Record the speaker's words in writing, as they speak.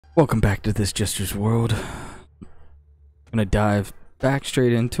Welcome back to this Jester's world. I'm gonna dive back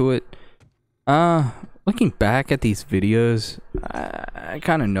straight into it. Looking back at these videos, I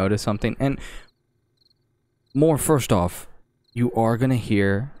kind of noticed something. And first off, you are gonna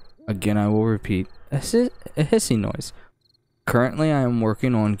hear, again I will repeat, a hissing noise. Currently I am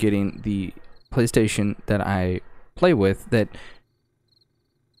working on getting the PlayStation that I play with, that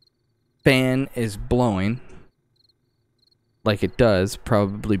fan is blowing like it does.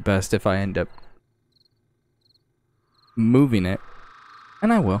 Probably best if I end up moving it,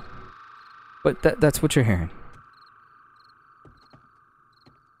 and I will, but that's what you're hearing.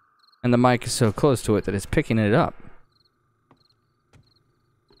 And the mic is so close to it that it's picking it up.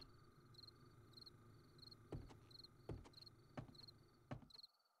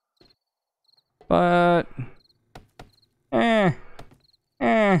 But I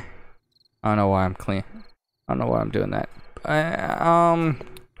don't know why I'm clean. I don't know why I'm doing that. I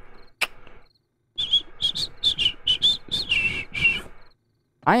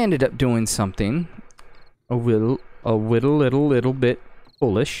ended up doing something a little bit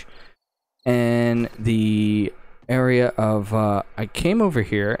foolish in the area of I came over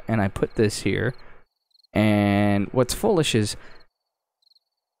here and I put this here, and what's foolish is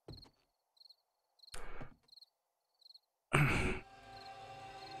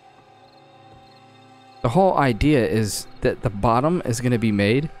the whole idea is that the bottom is going to be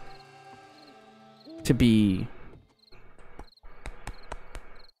made to be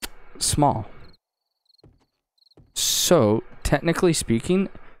small. So, technically speaking,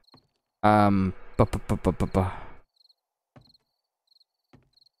 because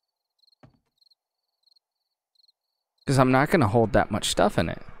I'm not going to hold that much stuff in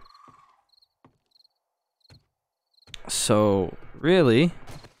it. So, really,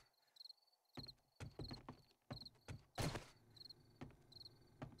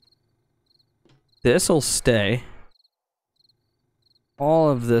 this'll stay. All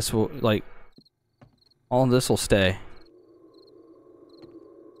of this will, all of this will stay.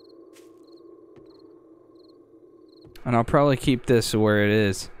 And I'll probably keep this where it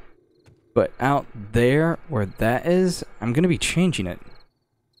is. But out there, where that is, I'm gonna be changing it.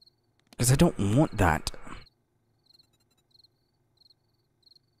 Because I don't want that.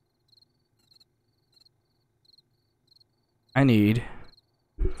 I need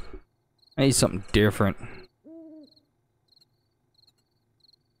something different.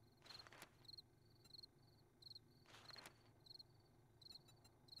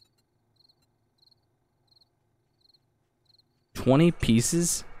 $20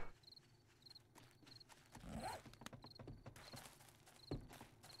 pieces?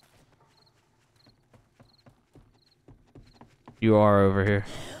 You are over here.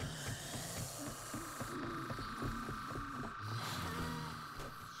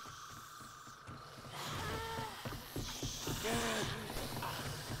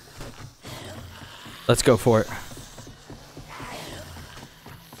 Let's go for it.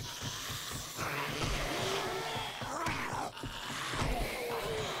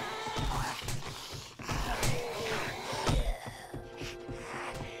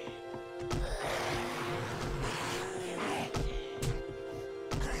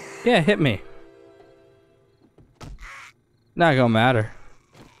 Yeah, hit me. Not gonna matter.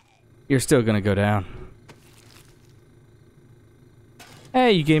 You're still gonna go down.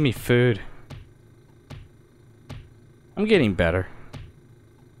 Hey, you gave me food. I'm getting better.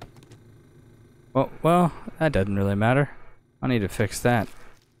 Well, that doesn't really matter. I need to fix that.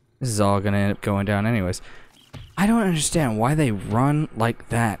 This is all gonna end up going down anyways. I don't understand why they run like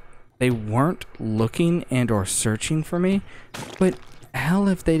that. They weren't looking and or searching for me, but hell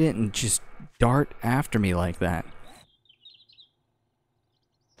if they didn't just dart after me like that.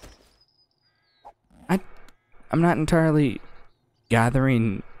 I'm not entirely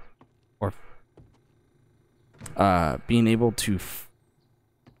gathering or being able to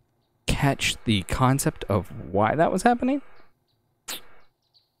catch the concept of why that was happening.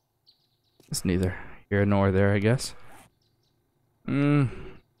 It's neither here nor there, I guess.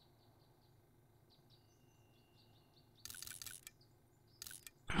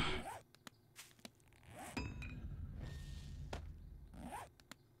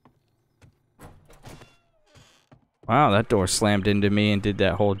 Wow, that door slammed into me and did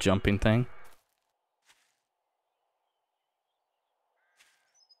that whole jumping thing.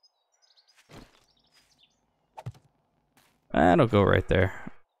 That'll go right there.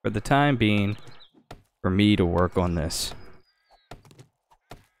 For the time being, for me to work on this.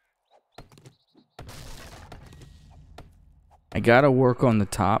 I gotta work on the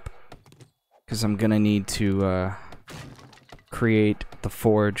top, because I'm gonna need to create the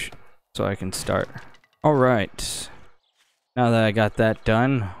forge so I can start. Alright. Now that I got that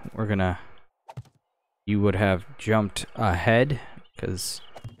done, we're gonna... You would have jumped ahead, because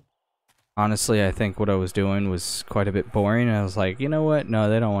honestly, I think what I was doing was quite a bit boring. I was like, you know what? No,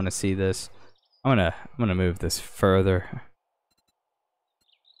 they don't want to see this. I'm gonna move this further.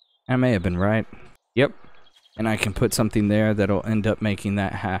 I may have been right. Yep. And I can put something there that'll end up making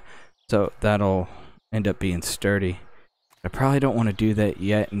that so that'll end up being sturdy. I probably don't want to do that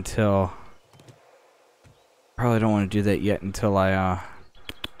yet until I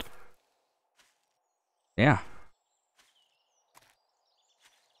yeah.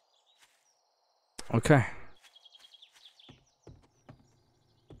 Okay.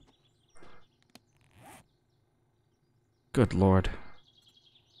 Good Lord.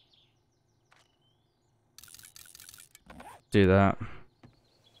 Do that.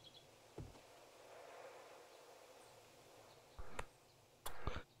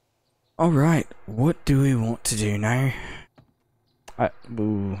 Alright, what do we want to do now?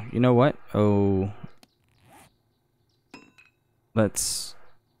 Ooh, you know what? Oh. Let's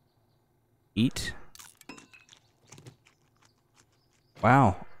eat.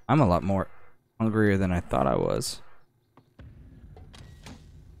 Wow, I'm a lot more hungrier than I thought I was.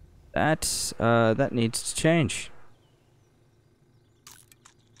 That needs to change.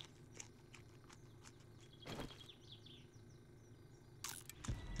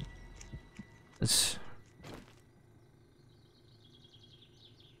 It's...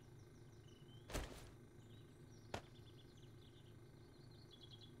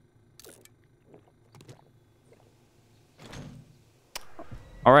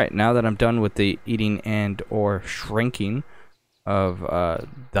 Alright, now that I'm done with the eating and or shrinking of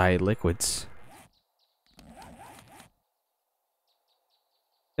thy liquids,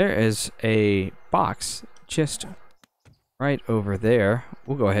 there is a box just right over there.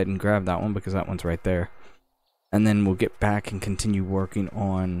 We'll go ahead and grab that one because that one's right there. And then we'll get back and continue working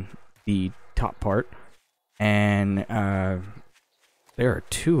on the top part. And there are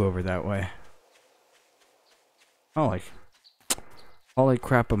two over that way. Holy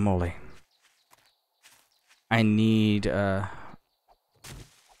crap-a-moly. I need, yeah,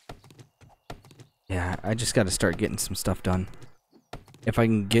 I just gotta start getting some stuff done. If I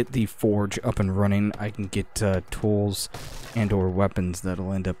can get the forge up and running, I can get tools and or weapons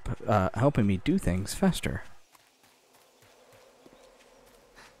that'll end up helping me do things faster.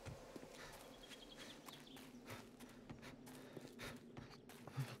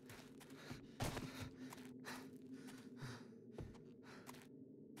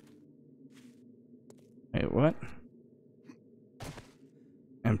 Wait, what?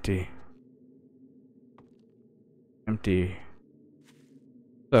 Empty. Empty.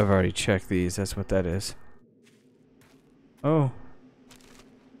 So I've already checked these, that's what that is. Oh.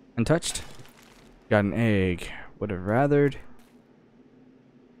 Untouched? Got an egg. Would have rathered.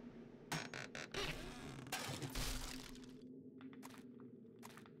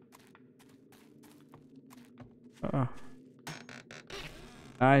 Oh.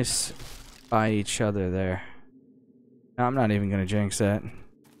 Nice. By each other there. No, I'm not even gonna jinx that.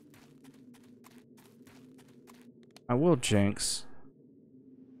 I will jinx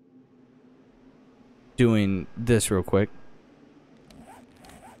doing this real quick.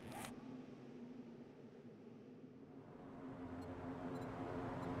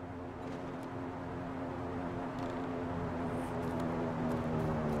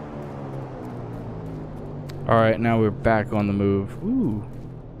 Alright, now we're back on the move. Ooh.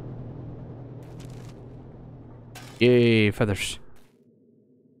 Yay, feathers.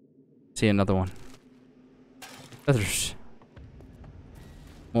 See another one. Feathers.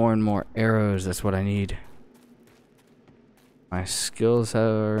 More and more arrows, that's what I need. My skills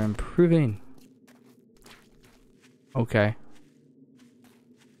are improving. Okay.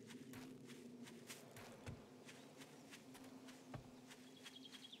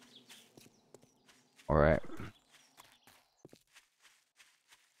 Alright.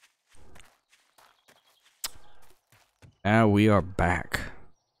 Now we are back.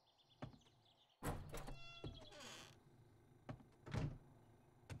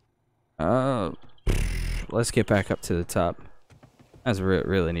 Let's get back up to the top. That's where it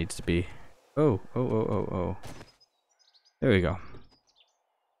really needs to be. Oh. There we go.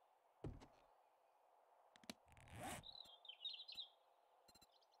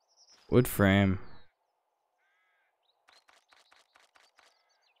 Wood frame.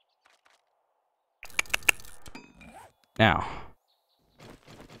 Now.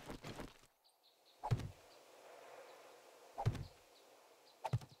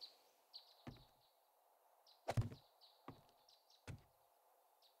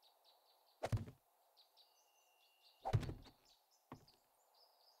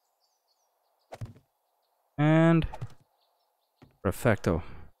 And perfecto.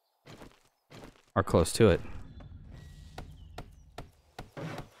 Or close to it.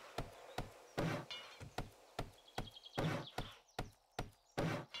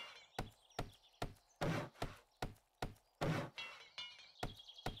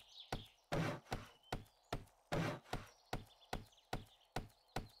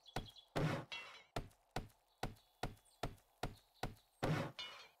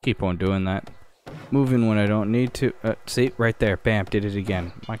 Keep on doing that. Moving when I don't need to. See, right there. Bam, did it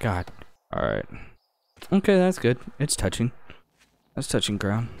again. My God. Alright. Okay, that's good. It's touching. That's touching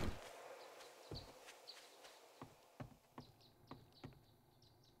ground.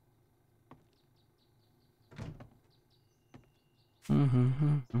 I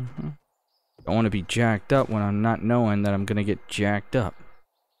want to be jacked up when I'm not knowing that I'm gonna get jacked up.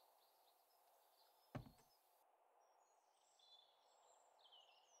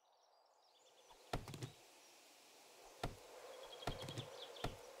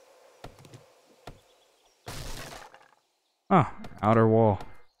 Oh, outer wall.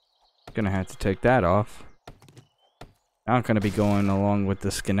 Gonna have to take that off. Not gonna be going along with the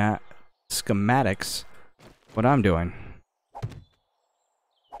schematics. What I'm doing.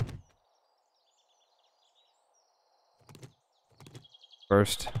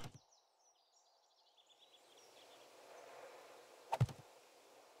 First.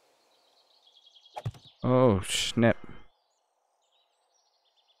 Oh, snap.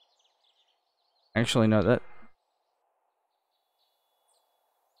 Actually, no, that...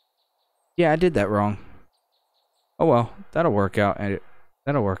 Yeah, I did that wrong. Oh well, that'll work out.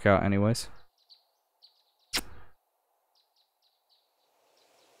 That'll work out anyways.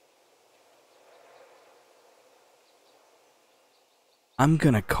 I'm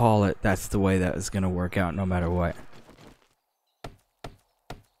gonna call it that's the way that is gonna work out no matter what.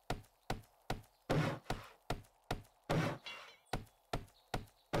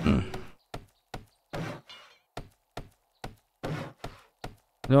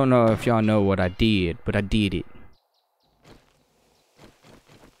 I don't know if y'all know what I did, but I did it.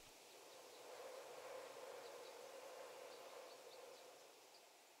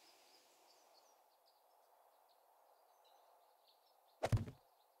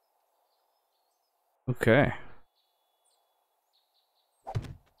 Okay.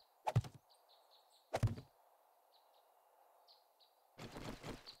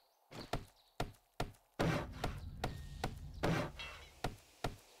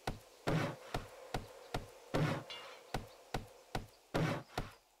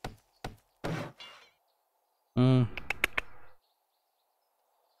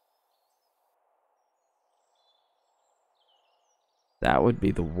 That would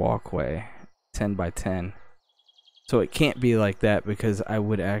be the walkway. 10 by 10. So it can't be like that because I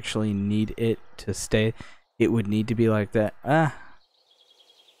would actually need it to stay. It would need to be like that.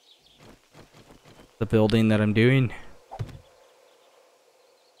 The building that I'm doing.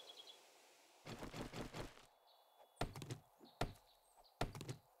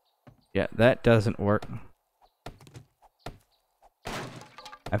 Yeah, that doesn't work.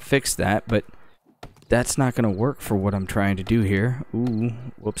 I fixed that, but that's not gonna work for what I'm trying to do here. Ooh,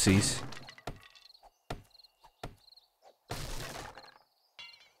 whoopsies.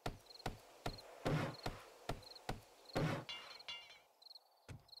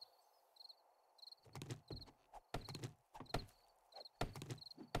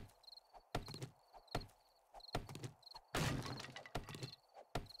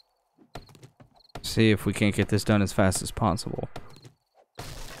 See if we can't get this done as fast as possible.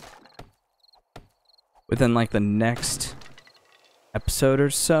 Within like the next episode or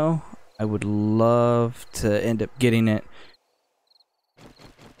so, I would love to end up getting it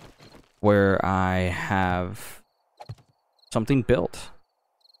where I have something built.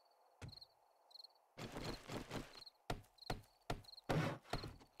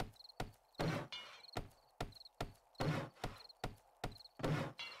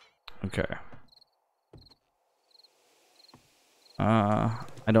 Okay.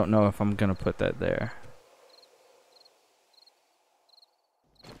 I don't know if I'm gonna put that there.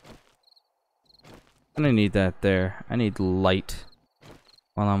 I'm gonna need that there. I need light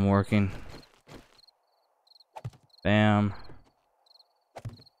while I'm working. Bam.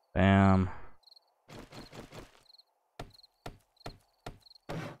 Bam.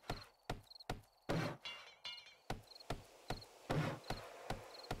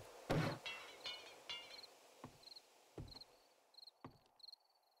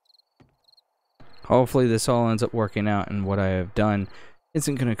 Hopefully this all ends up working out and what I have done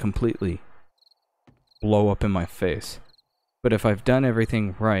isn't going to completely blow up in my face. But if I've done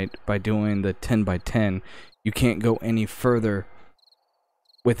everything right by doing the 10 by 10, you can't go any further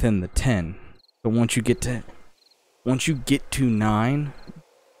within the 10. So once you get to 9,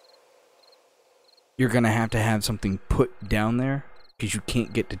 you're gonna have to have something put down there because you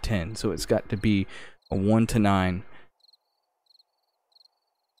can't get to 10. So it's got to be a 1 to 9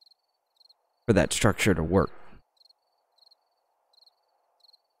 for that structure to work.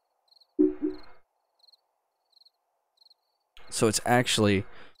 So it's actually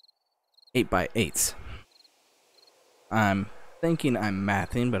 8 by 8s. I'm thinking I'm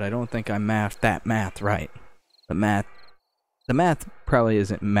mathing, but I don't think I mathed that math right. The math probably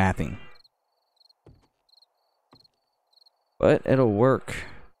isn't mathing. But it'll work.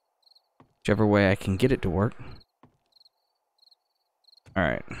 Whichever way I can get it to work.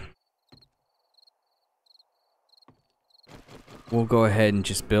 Alright. We'll go ahead and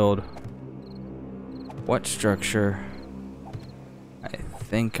just build what structure I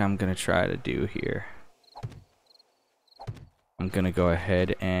think I'm gonna try to do here. I'm gonna go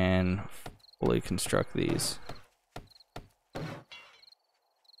ahead and fully construct these.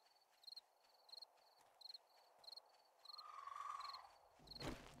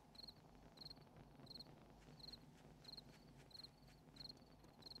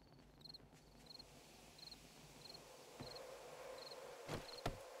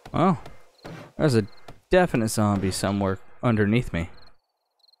 Oh, there's a definite zombie somewhere underneath me.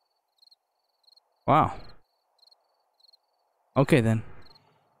 Wow. Okay then.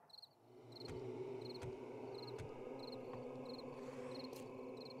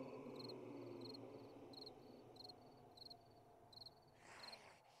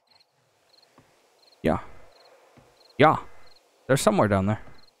 Yeah. Yeah. There's somewhere down there.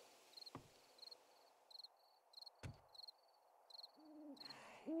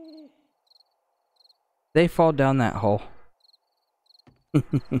 They fall down that hole.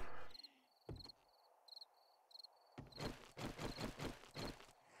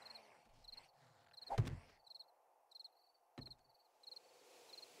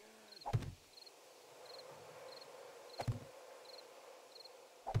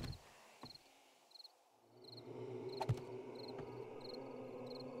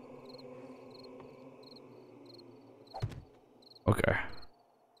 Okay.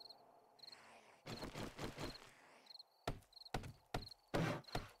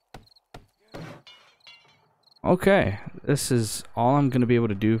 Okay, this is all I'm going to be able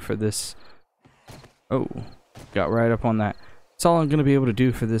to do for this. Oh, got right up on that. That's all I'm going to be able to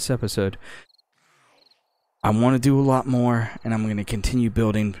do for this episode. I want to do a lot more, and I'm going to continue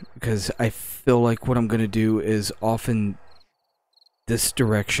building because I feel like what I'm going to do is often this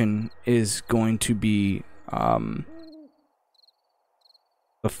direction is going to be the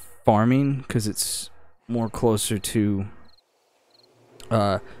farming because it's more closer to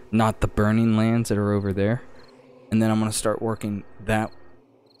not the burning lands that are over there. And then I'm going to start working that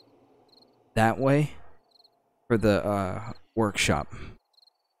way for the workshop.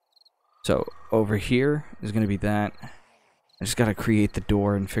 So over here is going to be that. I just got to create the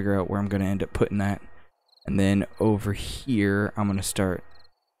door and figure out where I'm going to end up putting that. And then over here, I'm going to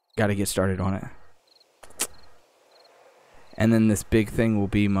got to get started on it. And then this big thing will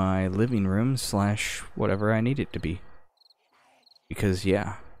be my living room / whatever I need it to be. Because,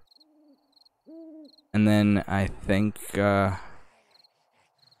 yeah. And then I think I'm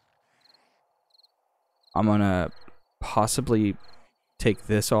gonna possibly take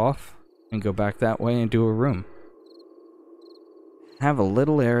this off and go back that way and do a room. Have a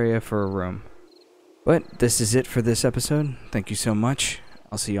little area for a room. But this is it for this episode. Thank you so much.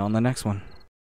 I'll see you on the next one.